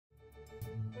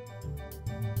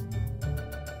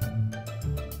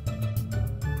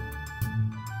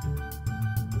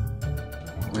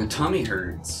My tummy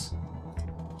hurts.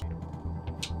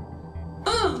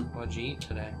 What'd you eat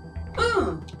today?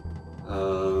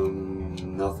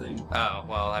 Nothing. Oh,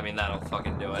 well, I mean, that'll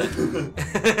fucking do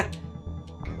it.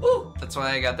 Ooh, that's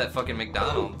why I got that fucking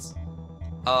McDonald's.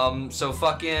 So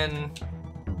fucking...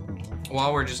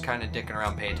 While we're just kind of dicking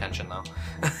around, pay attention, though.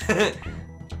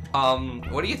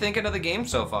 What are you thinking of the game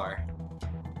so far?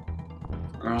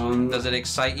 Does it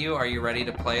excite you? Are you ready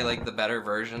to play, like, the better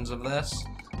versions of this?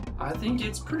 I think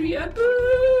it's pretty epic.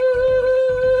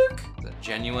 Is it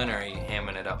genuine, or are you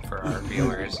hamming it up for our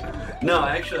viewers? No,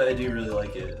 actually, I do really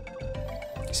like it.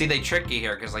 See, they trick you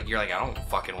here, because, like, you're like, I don't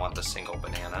fucking want the single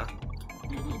banana.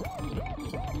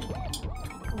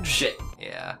 Shit.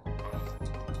 Yeah.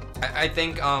 I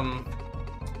think,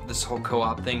 this whole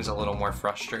co-op thing's a little more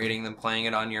frustrating than playing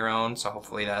it on your own, so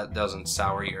hopefully that doesn't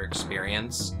sour your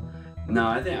experience. No,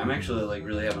 I think I'm actually, like,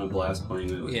 really having a blast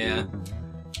playing it with you.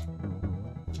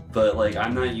 But, like,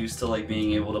 I'm not used to, like,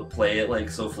 being able to play it, like,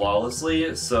 so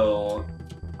flawlessly, so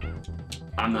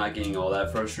I'm not getting all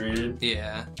that frustrated.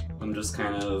 Yeah. I'm just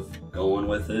kind of going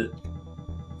with it.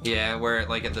 Yeah, where,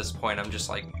 like, at this point, I'm just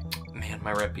like, man,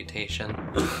 my reputation.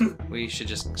 We should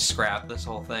just scrap this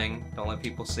whole thing. Don't let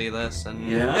people see this, and...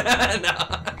 Yeah? No.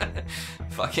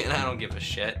 Fucking, I don't give a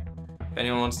shit. If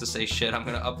anyone wants to say shit, I'm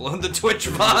gonna upload the Twitch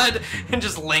VOD and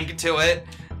just link to it.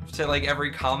 To, like,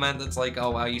 every comment that's like,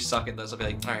 oh, wow, you suck at this. I'll be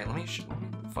like, alright, let me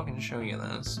fucking show you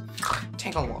this.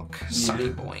 Take a look, sonny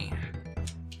boy.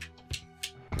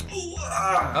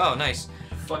 Oh, nice.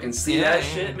 Fucking see that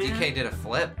shit, man? DK did a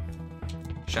flip.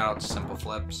 Shout out to Simple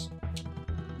Flips.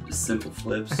 Simple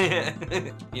Flips?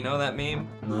 You know that meme?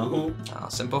 No.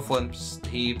 Simple Flips,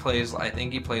 he plays, I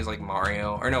think he plays like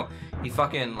Mario. Or no, he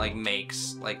fucking like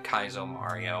makes like Kaizo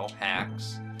Mario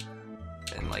hacks.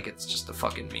 And like it's just a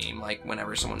fucking meme. Like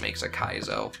whenever someone makes a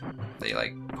Kaizo, they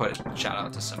like put a shout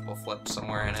out to Simple Flips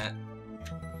somewhere in it.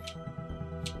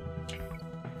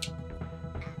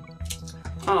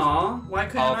 Aw, why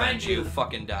couldn't I'll I avenge you,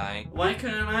 fucking die. Why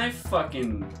couldn't I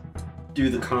fucking do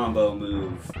the combo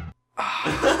move?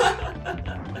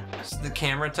 The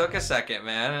camera took a second,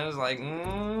 man. It was like,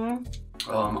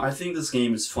 I think this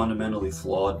game is fundamentally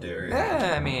flawed, Derek.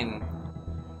 Yeah, I mean,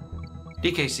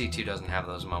 DKC2 doesn't have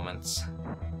those moments.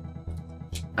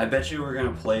 I bet you we're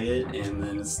gonna play it, and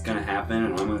then it's gonna happen,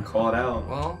 and I'm gonna call it out.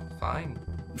 Well, fine.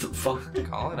 The fuck?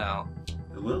 Call it out.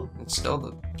 I will. It's still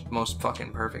the most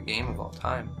fucking perfect game of all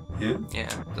time. Yeah? Yeah,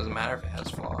 doesn't matter if it has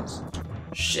flaws.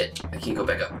 Shit, I can't go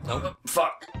back up. Nope.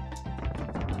 Fuck.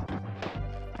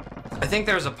 I think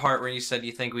there was a part where you said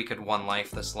you think we could one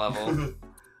life this level.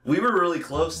 We were really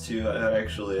close to,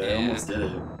 actually. Yeah. I almost did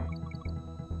it.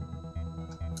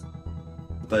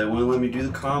 But it wouldn't let me do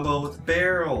the combo with the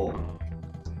barrel.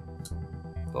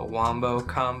 The wombo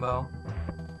combo.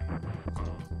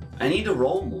 I need to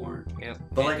roll more. Yep.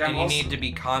 But like and you need to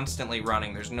be constantly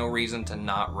running. There's no reason to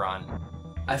not run.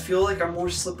 I feel like I'm more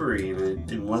slippery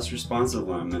and less responsive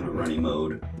when I'm in a runny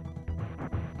mode.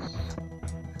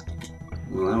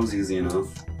 Well, that was easy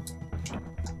enough.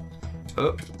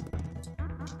 Oh.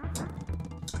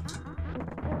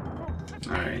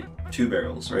 Alright, 2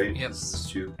 barrels, right? Yep. This is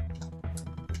 2.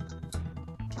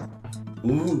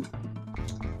 Ooh.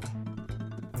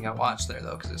 You got watch there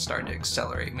though, because it started to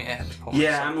accelerate me. I had to pull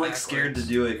Yeah, myself I'm like backwards. scared to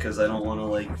do it because I don't want to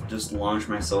like just launch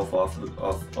myself off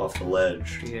the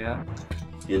ledge. Yeah.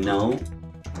 You know?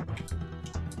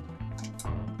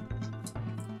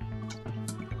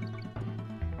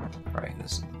 Right,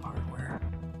 this is the part where...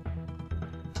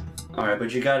 Alright,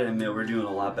 but you gotta admit, we're doing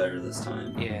a lot better this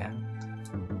time. Yeah.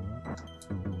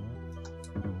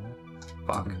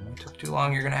 Fuck. It took too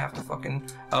long, you're gonna have to fucking...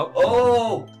 Oh!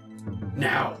 Oh!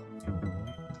 Now!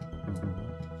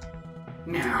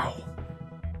 Now!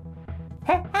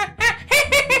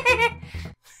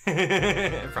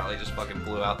 Probably just fucking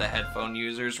blew out the headphone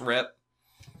users. Rip.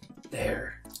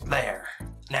 There. There.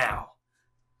 Now.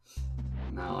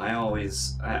 No, I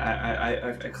always...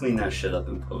 I clean that shit up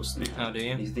in post, man. Oh, do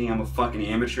you? You think I'm a fucking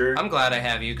amateur? I'm glad I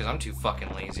have you, because I'm too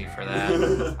fucking lazy for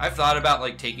that. I've thought about,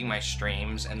 like, taking my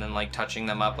streams and then, like, touching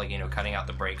them up, like, you know, cutting out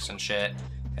the breaks and shit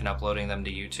and uploading them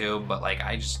to YouTube, but, like,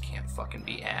 I just can't fucking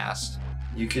be asked.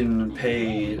 You can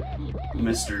pay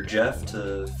Mr. Jeff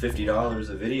to $50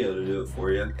 a video to do it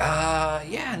for you.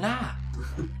 Yeah, nah.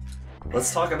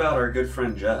 Let's talk about our good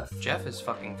friend Jeff. Jeff is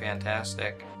fucking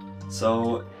fantastic.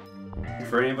 So,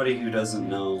 for anybody who doesn't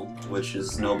know, which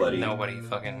is nobody. Nobody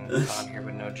fucking on here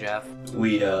would know Jeff.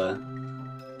 We have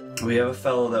a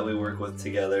fellow that we work with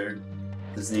together.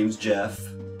 His name's Jeff.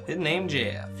 His name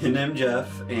Jeff. His name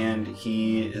Jeff, and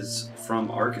he is from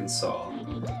Arkansas,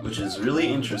 which is really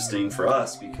interesting for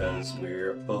us because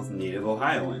we're both native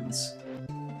Ohioans.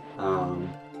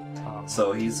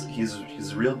 So he's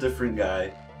a real different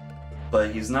guy,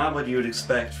 but he's not what you would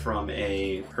expect from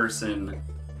a person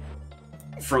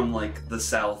from like the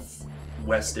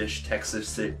southwest-ish,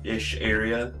 Texas-ish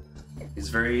area.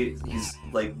 He's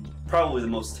like probably the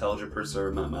most intelligent person I've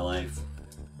ever met in my life,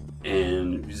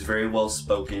 and he's very well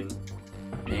spoken,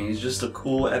 and he's just a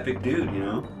cool, epic dude, you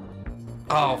know.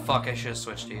 Oh fuck! I should have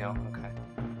switched to you. Okay.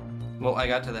 Well, I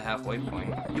got to the halfway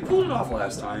point. You pulled it off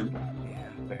last time. Yeah,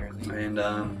 barely. And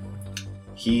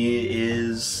he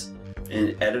is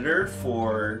an editor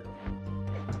for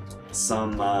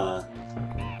some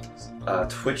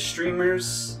Twitch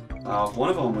streamers. One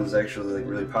of them was actually like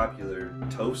really popular.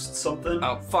 Toast something.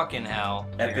 Oh fucking hell!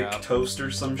 Epic Toast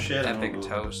or some shit. Epic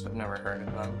Toast. I've never heard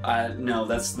of them. No,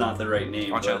 that's not the right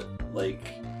name. Watch out.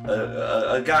 Like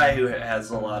a guy who has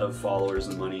a lot of followers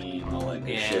and money and all that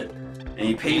good shit, and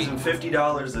he pays him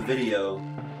 $50 a video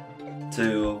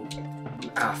to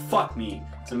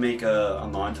to make a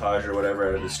montage or whatever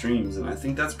out of his streams, and I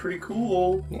think that's pretty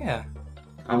cool. Yeah.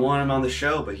 I want him on the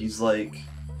show, but he's like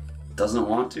doesn't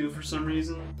want to for some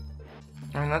reason.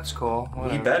 I mean, that's cool.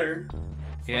 Whatever. He better.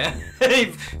 Yeah.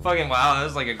 Fucking wow, that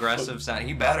was like aggressive sound.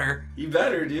 He better. He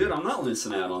better, dude. I'm not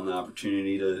missing out on the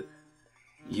opportunity to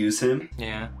use him.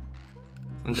 Yeah.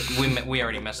 We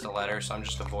already missed a letter, so I'm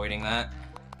just avoiding that.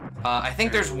 I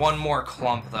think there's one more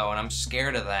clump though, and I'm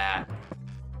scared of that.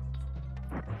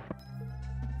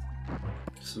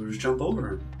 So just jump over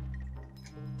him.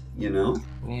 You know?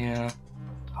 Yeah.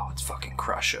 Oh, it's fucking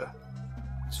Crusher.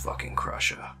 It's fucking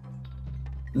Crusher.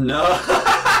 No.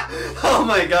 Oh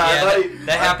my god. Yeah,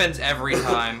 that happens every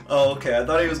time. Oh, okay. I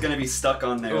thought he was gonna be stuck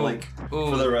on there Ooh.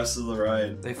 for the rest of the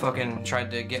ride. They fucking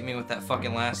tried to get me with that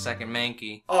fucking last second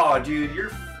Mankey. Oh, dude,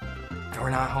 We're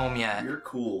not home yet. you're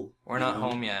cool. We're not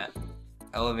home yet.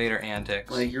 Elevator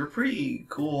antics. Like, you're a pretty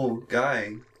cool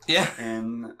guy, yeah.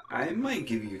 and I might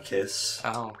give you a kiss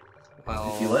Oh,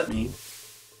 well. if you let me.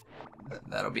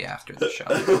 That'll be after the show.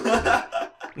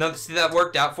 No, see, that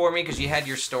worked out for me because you had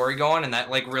your story going, and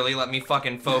that like really let me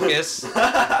fucking focus.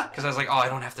 Because I was like, oh, I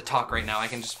don't have to talk right now. I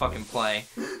can just fucking play.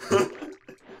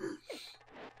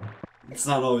 It's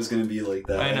not always gonna be like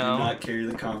that. I know. do not carry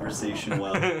the conversation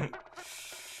well.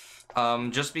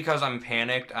 Just because I'm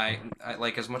panicked, I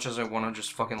like, as much as I want to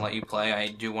just fucking let you play, I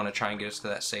do want to try and get us to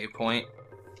that save point.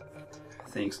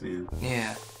 Thanks, man.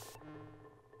 Yeah.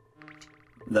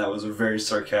 That was a very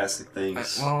sarcastic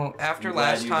thanks. Well, after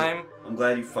last time... I'm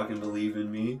glad you fucking believe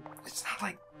in me. It's not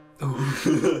like... Ooh,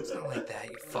 it's not like that,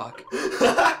 you fuck.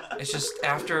 It's just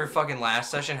after fucking last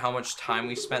session, how much time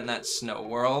we spent in that snow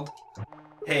world.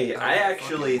 Hey, I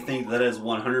actually think that is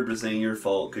 100% your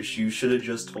fault, because you should have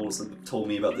just told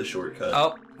me about the shortcut.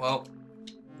 Oh, well...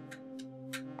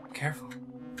 Careful.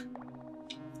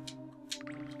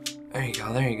 There you go,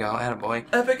 attaboy.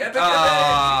 Epic, epic,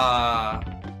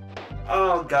 epic!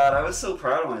 Oh god, I was so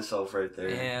proud of myself right there.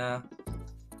 Yeah.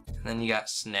 And then you got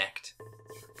snicked.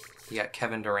 You got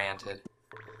Kevin Duranted.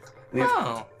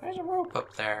 Oh, there's a rope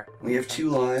up there. We have 2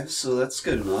 lives, so that's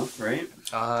good enough, right?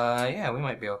 Yeah, we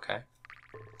might be okay.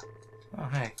 Oh,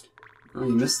 hey. Oh,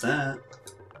 you missed that.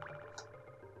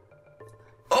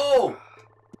 Oh!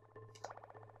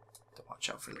 To watch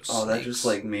out for those Oh, snakes. that just,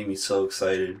 like, made me so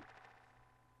excited.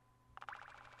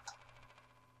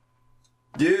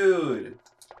 Dude!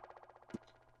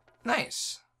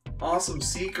 Nice. Awesome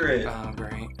secret! Oh,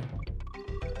 great.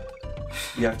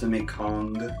 You have to make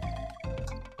Kong.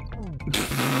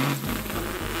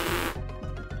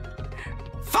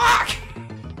 Fuck!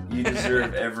 You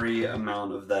deserve every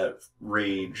amount of that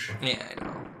rage. Yeah, I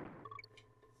know.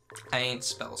 I ain't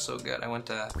spell so good. I went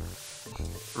to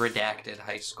redacted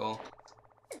high school.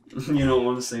 You don't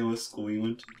want to say what school you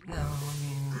went to? No,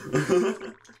 I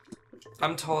mean...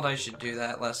 I'm told I should do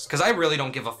that less, because I really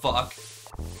don't give a fuck.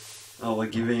 Oh,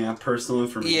 like giving out personal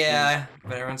information? Yeah,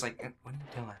 but everyone's like, what are you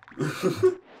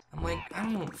doing? I'm like,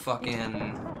 I don't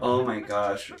fucking... Oh my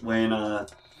gosh, when,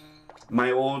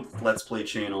 my old Let's Play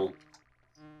channel,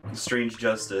 Strange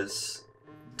Justice,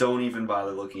 don't even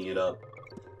bother looking it up,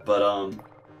 but,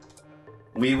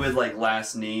 we would, like,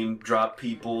 last name drop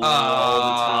people all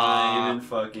the time and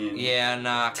fucking... Yeah,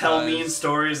 nah, tell mean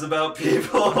stories about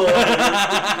people.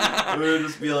 We would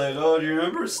just be like, oh, do you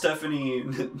remember Stephanie?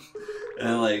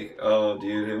 And like, oh,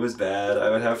 dude, it was bad. I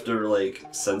would have to, like,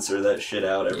 censor that shit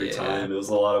out every time. It was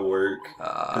a lot of work.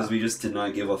 Because we just did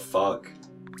not give a fuck.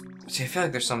 See, I feel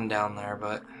like there's something down there,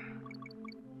 but...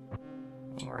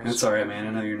 It's alright, man.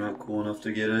 I know you're not cool enough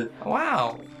to get it.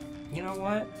 Wow. You know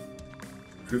what?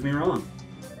 Prove me wrong.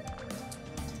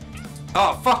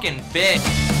 Oh, fucking bitch!